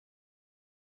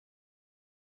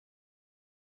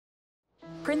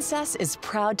Princess is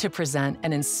proud to present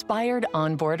an inspired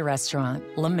onboard restaurant,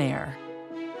 La Mer.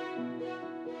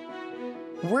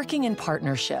 Working in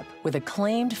partnership with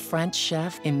acclaimed French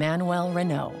chef Emmanuel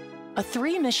Renaut, a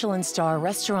 3 Michelin-star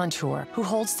restaurateur who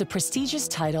holds the prestigious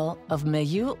title of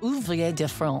Meilleur Ouvrier de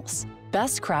France,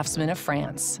 Best Craftsman of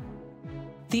France.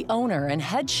 The owner and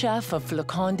head chef of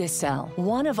Flocon de Sel,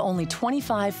 one of only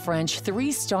 25 French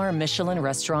 3-star Michelin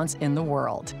restaurants in the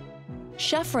world.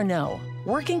 Chef Renaut,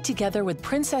 working together with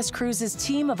Princess Cruises'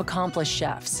 team of accomplished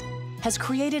chefs, has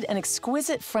created an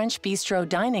exquisite French bistro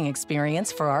dining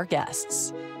experience for our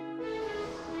guests.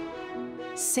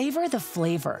 Savor the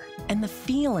flavor and the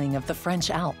feeling of the French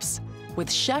Alps,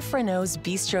 with Chef Renaut's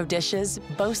bistro dishes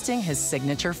boasting his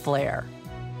signature flair.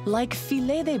 Like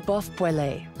filet de boeuf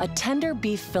poêlé, a tender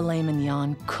beef filet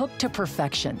mignon cooked to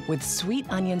perfection with sweet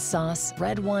onion sauce,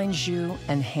 red wine jus,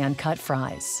 and hand-cut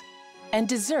fries. And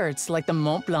desserts like the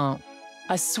Mont Blanc,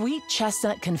 a sweet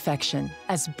chestnut confection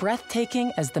as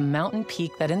breathtaking as the mountain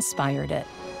peak that inspired it.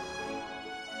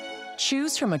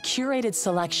 Choose from a curated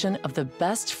selection of the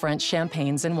best French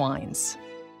champagnes and wines,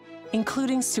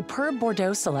 including superb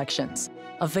Bordeaux selections,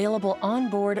 available on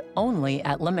board only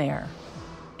at La Mer.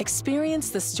 Experience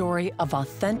the story of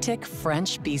authentic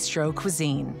French bistro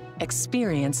cuisine.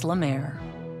 Experience La Mer.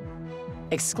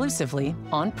 Exclusively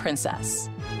on Princess.